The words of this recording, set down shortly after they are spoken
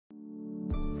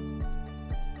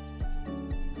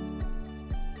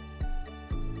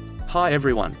Hi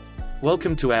everyone.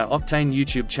 Welcome to our Octane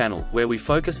YouTube channel, where we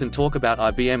focus and talk about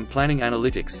IBM Planning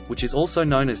Analytics, which is also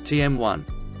known as TM1.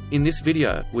 In this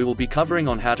video, we will be covering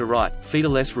on how to write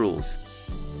feederless rules.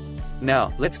 Now,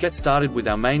 let's get started with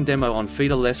our main demo on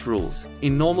feederless rules.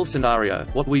 In normal scenario,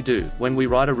 what we do when we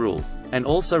write a rule, and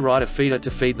also write a feeder to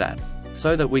feed that,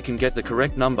 so that we can get the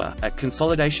correct number at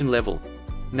consolidation level.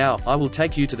 Now, I will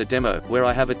take you to the demo where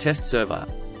I have a test server.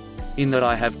 In that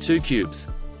I have two cubes.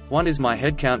 One is my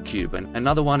headcount cube and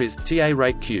another one is TA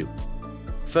rate cube.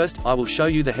 First, I will show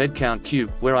you the headcount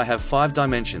cube, where I have 5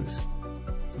 dimensions.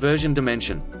 Version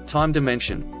dimension, time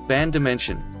dimension, band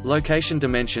dimension, location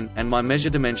dimension, and my measure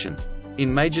dimension.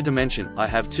 In major dimension, I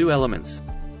have 2 elements.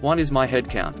 One is my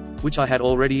headcount, which I had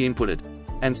already inputted.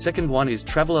 And second one is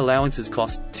travel allowances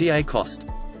cost, TA cost,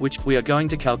 which we are going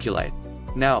to calculate.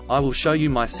 Now, I will show you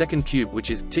my second cube,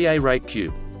 which is TA rate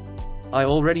cube. I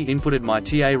already inputted my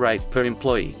TA rate per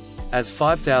employee as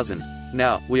 5,000.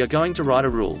 Now, we are going to write a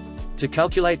rule to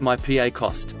calculate my PA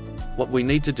cost. What we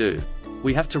need to do,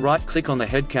 we have to right-click on the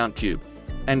headcount cube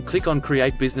and click on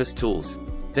Create Business Tools.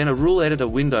 Then a rule editor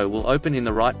window will open in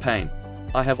the right pane.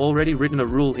 I have already written a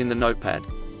rule in the notepad.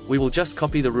 We will just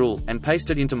copy the rule and paste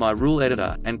it into my rule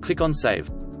editor and click on Save.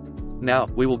 Now,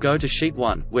 we will go to Sheet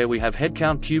 1, where we have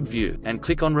headcount cube view, and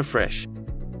click on Refresh.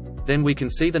 Then we can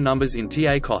see the numbers in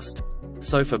TA cost.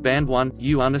 So for band 1,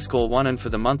 U_1 and for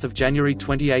the month of January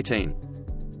 2018.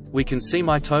 We can see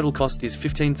my total cost is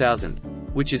 15,000,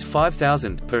 which is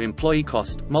 5,000 per employee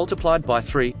cost, multiplied by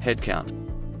 3, headcount.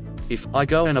 If I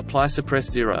go and apply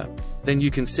suppress 0, then you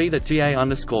can see that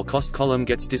TA_cost column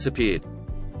gets disappeared.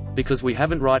 Because we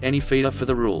haven't write any feeder for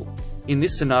the rule. In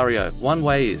this scenario, one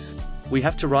way is, we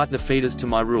have to write the feeders to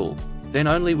my rule. Then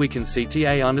only we can see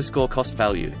TA_cost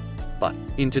value. But,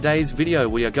 in today's video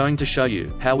we are going to show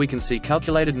you how we can see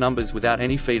calculated numbers without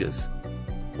any feeders.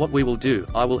 What we will do,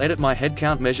 I will edit my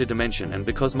headcount measure dimension, and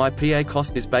because my PA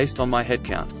cost is based on my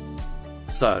headcount.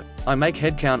 So, I make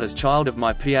headcount as child of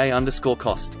my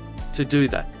PA_cost. To do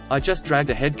that, I just drag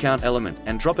the headcount element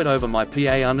and drop it over my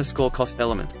PA_cost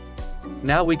element.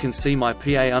 Now we can see my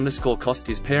PA_cost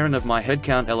is parent of my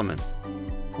headcount element.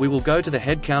 We will go to the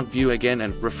headcount view again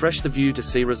and refresh the view to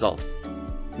see result.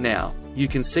 Now, you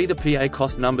can see the PA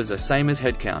cost numbers are same as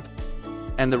headcount.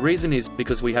 And the reason is,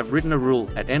 because we have written a rule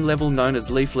at N level known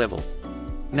as leaf level.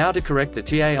 Now to correct the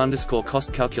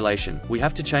TA_cost calculation, we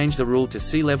have to change the rule to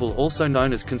C level, also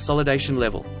known as consolidation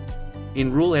level.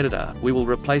 In rule editor, we will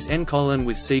replace N colon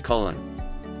with C colon.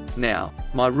 Now,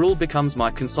 my rule becomes my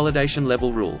consolidation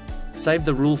level rule. Save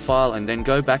the rule file and then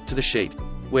go back to the sheet,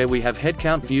 where we have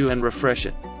headcount view, and refresh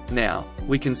it. Now,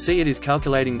 we can see it is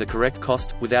calculating the correct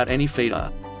cost, without any feeder.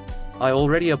 I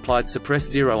already applied suppress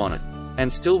 0 on it.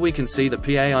 And still we can see the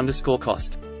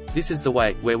PA_cost. This is the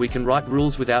way, where we can write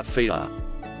rules without feeder.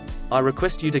 I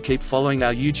request you to keep following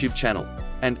our YouTube channel.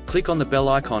 And, click on the bell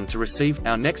icon to receive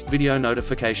our next video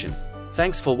notification.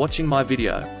 Thanks for watching my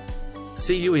video.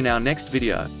 See you in our next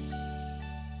video.